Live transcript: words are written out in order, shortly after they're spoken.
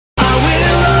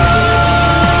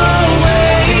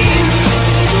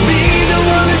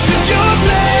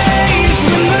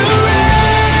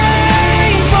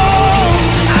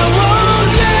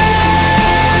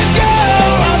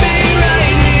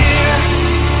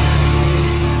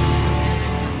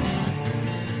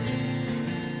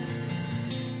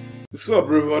What's up,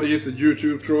 everybody? It's a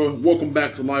YouTube troll. Welcome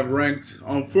back to Live Ranked.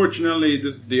 Unfortunately,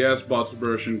 this is the Xbox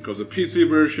version because the PC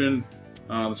version,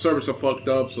 the servers are fucked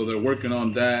up, so they're working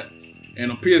on that.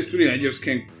 And on PS3, I just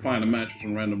can't find a match for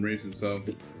some random reason. So,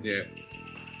 yeah.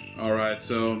 All right,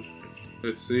 so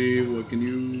let's see what we can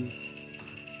use.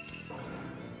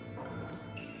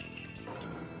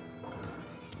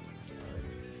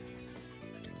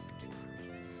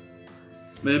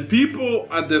 Man, people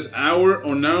at this hour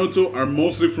on Naruto are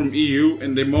mostly from EU,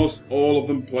 and all of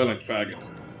them play like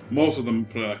faggots. Most of them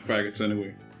play like faggots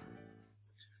anyway.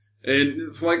 And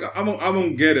it's like, I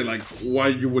don't get it, like, why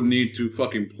you would need to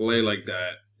fucking play like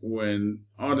that when,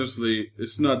 honestly,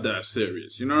 it's not that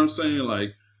serious. You know what I'm saying?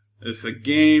 Like, it's a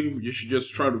game, you should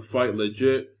just try to fight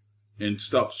legit and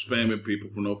stop spamming people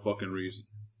for no fucking reason.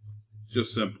 It's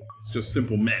just simple. It's just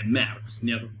simple mathematics,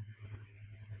 never.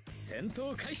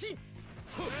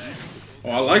 Oh,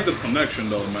 I like this connection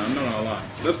though, man. I'm not gonna lie.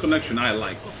 This connection I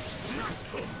like.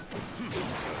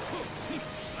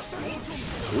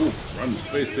 Ooh, right in the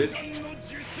face, bitch.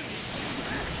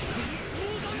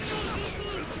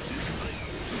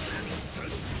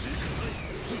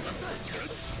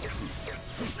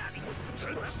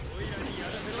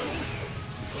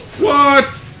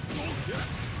 What?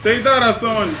 Take that,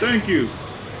 Hassan. Thank you.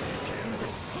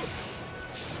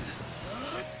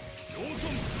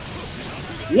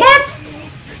 What?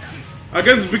 I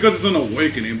guess it's because it's an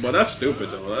awakening, but that's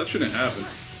stupid though. That shouldn't happen.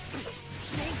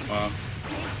 Wow.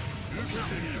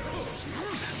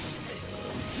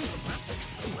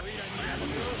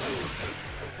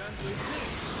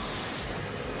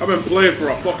 I've been playing for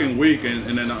a fucking week and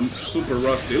then I'm super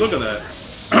rusty. Look at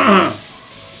that.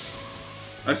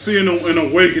 I see an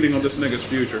awakening on this nigga's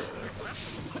future.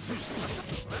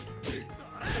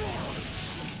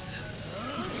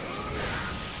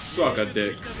 Suck a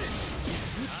dick.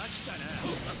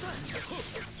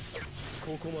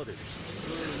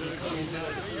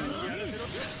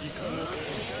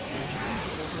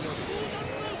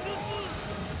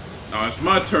 Now it's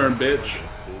my turn, bitch.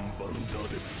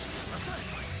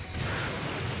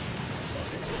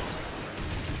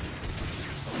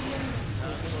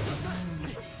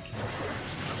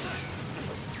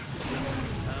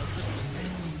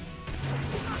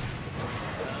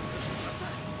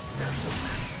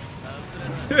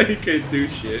 He can't do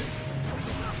shit.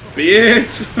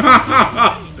 Bitch!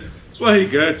 That's what he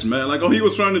gets, man. Like, all he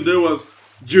was trying to do was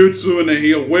jutsu and then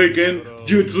he awakened.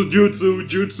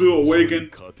 Jutsu,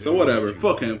 awaken. So whatever,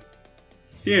 fuck him.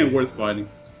 He ain't worth fighting.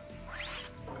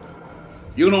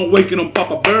 You gonna awaken on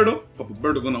Papa Berto? Papa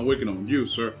Berto gonna awaken on you,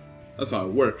 sir. That's how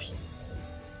it works.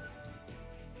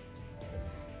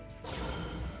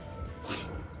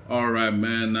 Alright,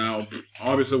 man. Now,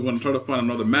 obviously we're gonna try to find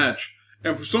another match.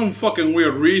 And for some fucking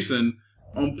weird reason,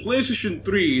 on PlayStation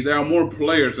 3, there are more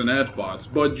players than Xbox,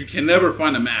 but you can never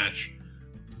find a match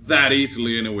that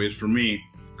easily anyways for me.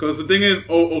 Because the thing is,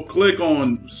 I'll click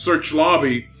on search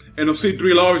lobby, and I'll see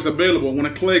 3 lobbies available. When I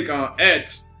click on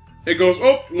X, it goes,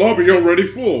 oh, lobby already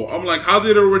full. I'm like, how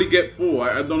did it already get full?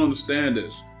 I don't understand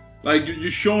this. Like,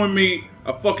 you're showing me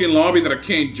a fucking lobby that I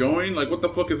can't join? Like, what the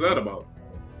fuck is that about?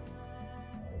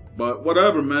 But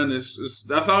whatever, man.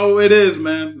 That's how it is,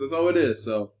 man. That's how it is.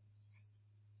 So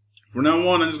from now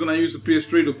on, I'm just gonna use the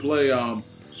PS3 to play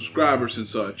subscribers and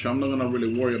such. I'm not gonna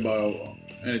really worry about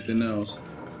anything else.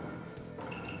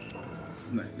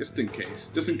 Nah, just in case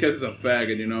it's a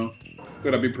faggot, you know.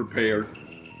 Gotta be prepared.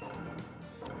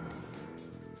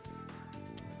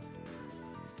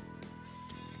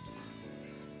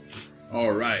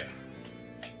 All right.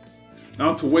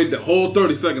 Now to wait the whole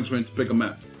 30 seconds for him to pick a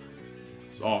map.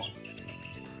 It's awesome.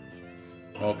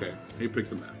 Okay, he picked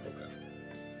the map. Okay.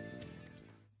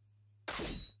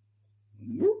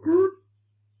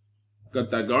 Got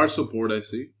that guard support, I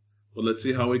see. But let's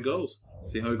see how it goes.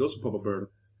 See how it goes with Papa Bird.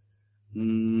 You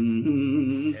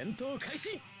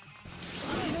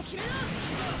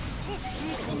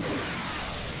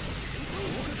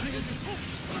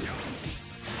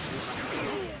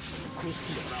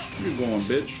going,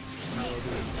 bitch?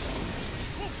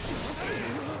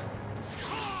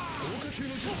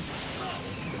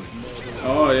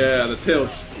 Oh yeah, the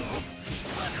tilt.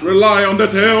 Rely on the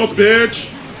tilt, bitch!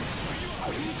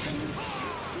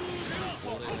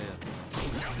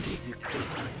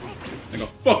 Nigga,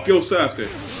 fuck yo Sasuke.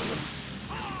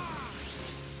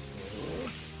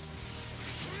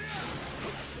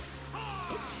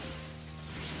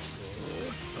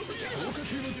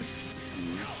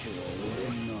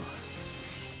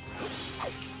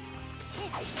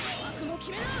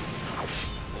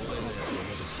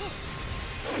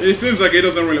 It seems like he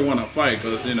doesn't really want to fight,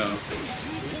 because, you know...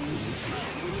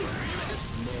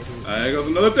 There goes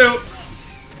another tilt.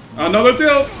 Another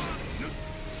tilt.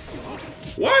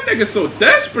 Why niggas so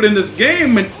desperate in this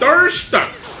game and thirsty?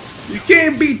 You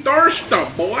can't be thirsty,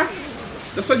 boy.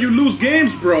 That's how you lose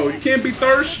games, bro. You can't be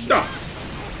thirsty.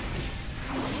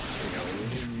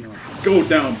 Go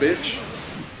down, bitch.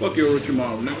 Fuck your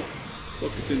Orochimaru, nigga.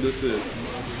 Fuck you think this is?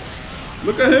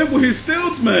 Look at him with his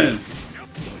stilts, man.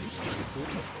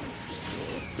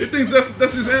 He thinks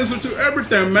that's his answer to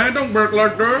everything, man. Don't work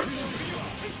like that.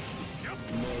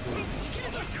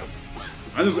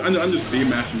 I'm just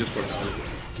B-mashing just for that.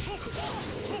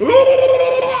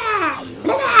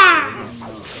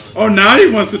 Oh, now he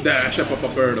wants to dash up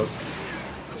Birdo.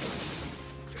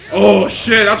 Oh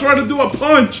shit! I tried to do a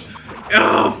punch.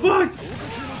 Oh fuck!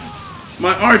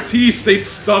 My RT stayed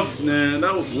stuck, man.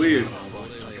 That was weird.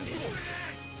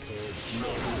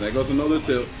 There goes another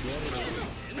tilt.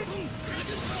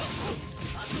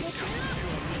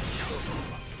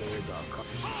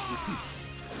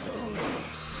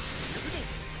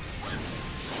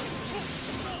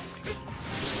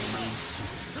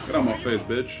 Get out my face,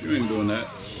 bitch. You ain't doing that.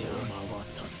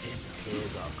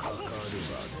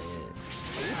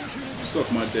 Suck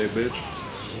my dick, bitch.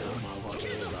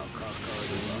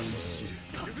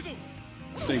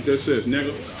 Think this is,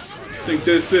 nigga. Think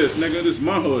this is, nigga. This is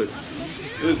my hood.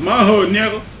 This is my hood,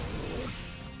 nigga.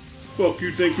 Fuck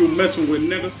you think you messing with,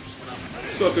 nigga.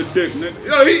 Suck a dick, nigga.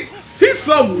 Yo, he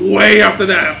subbed way after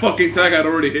that fucking tag I'd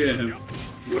already hit him.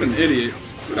 What an idiot.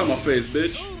 Get out my face,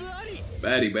 bitch.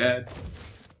 Baddie bad.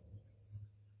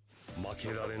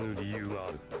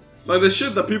 Like, the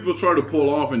shit that people try to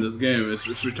pull off in this game is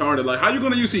retarded. Like, how you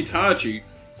gonna use Itachi,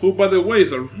 who, by the way,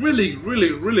 is a really,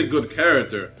 really, really good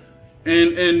character,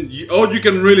 and all you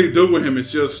can really do with him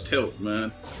is just tilt,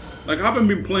 man. Like, I haven't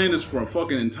been playing this for a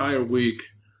fucking entire week,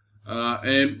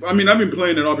 and, I mean, I've been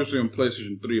playing it obviously on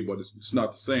PlayStation 3, but it's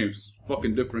not the same. It's a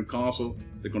fucking different console.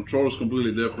 The controller's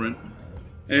completely different,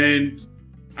 and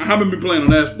I haven't been playing on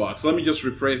Xbox. Let me just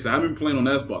rephrase that. I haven't been playing on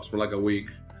Xbox for like a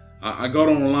week. I got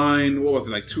online, what was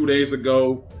it, like 2 days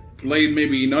ago, played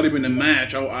maybe not even a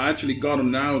match. I actually got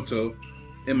on now to,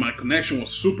 and my connection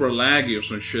was super laggy or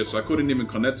some shit, so I couldn't even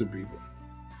connect to people.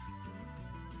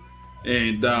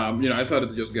 And, you know, I decided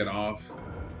to just get off.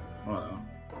 I don't know.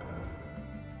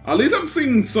 At least I'm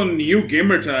seeing some new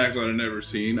gamer tags that I've never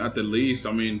seen, at the least.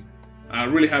 I mean, I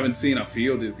really haven't seen a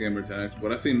few of these gamer tags,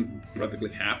 but I've seen practically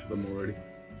half of them already.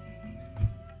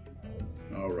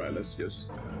 Alright, let's just...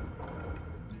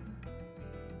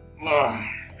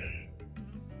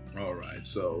 Alright,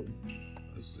 so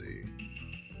let's see.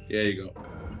 Yeah, you go.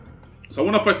 So I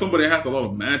want to fight somebody that has a lot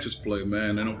of matches played,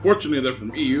 man. And unfortunately, they're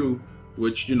from EU,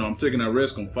 which, you know, I'm taking a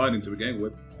risk on fighting to begin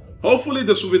with. Hopefully,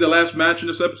 this will be the last match in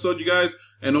this episode, you guys.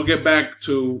 And I'll get back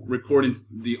to recording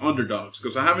the underdogs,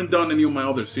 because I haven't done any of my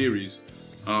other series.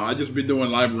 I just been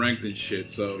doing live ranked and shit,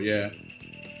 so yeah.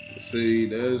 Let's see,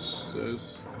 there's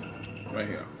right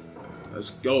here.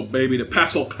 Let's go, baby. The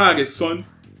Paso Kage, son.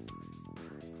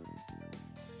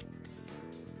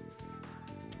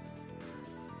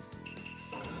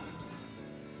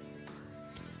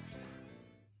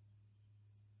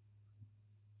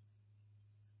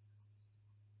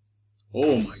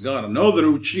 Oh my god, another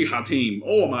Uchiha team.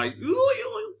 Oh my...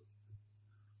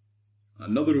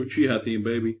 Another Uchiha team,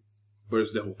 baby.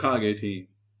 Versus the Hokage team.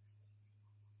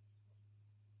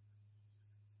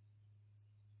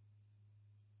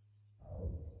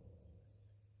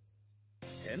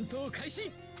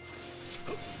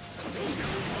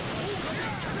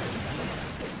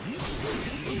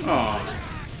 Oh,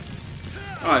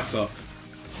 I suck.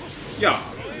 Yeah.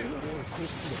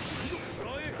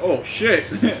 Oh shit.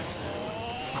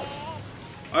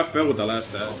 I fell with the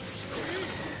last dab.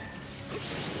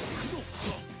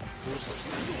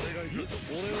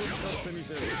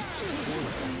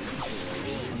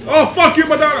 Oh fuck you,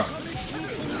 Madara!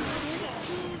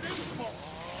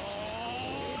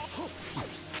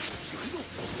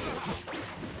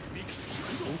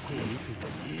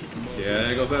 Yeah,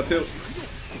 there goes that tilt.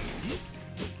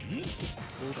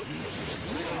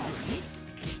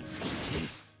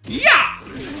 Yeah!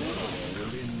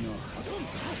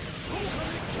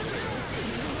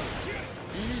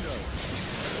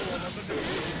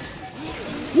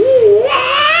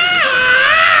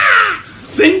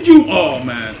 Senju! Oh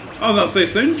man, I was about to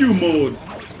say Senju mode.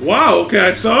 Wow, okay,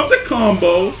 I solved the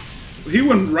combo. He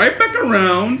went right back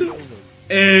around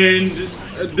and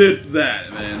did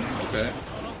that, man. Okay.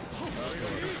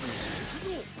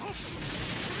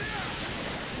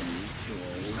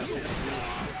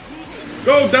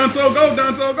 Go, Danzo, go,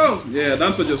 Danzo, go! Yeah,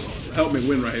 Danzo just helped me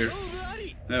win right here.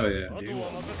 Hell yeah.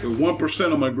 The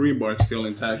 1% of my green bar is still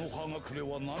intact.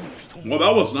 Well,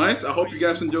 that was nice. I hope you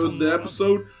guys enjoyed the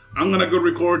episode. I'm gonna go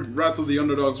record Rise of the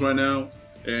Underdogs right now,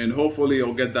 and hopefully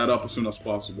I'll get that up as soon as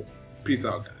possible. Peace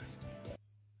out, guys.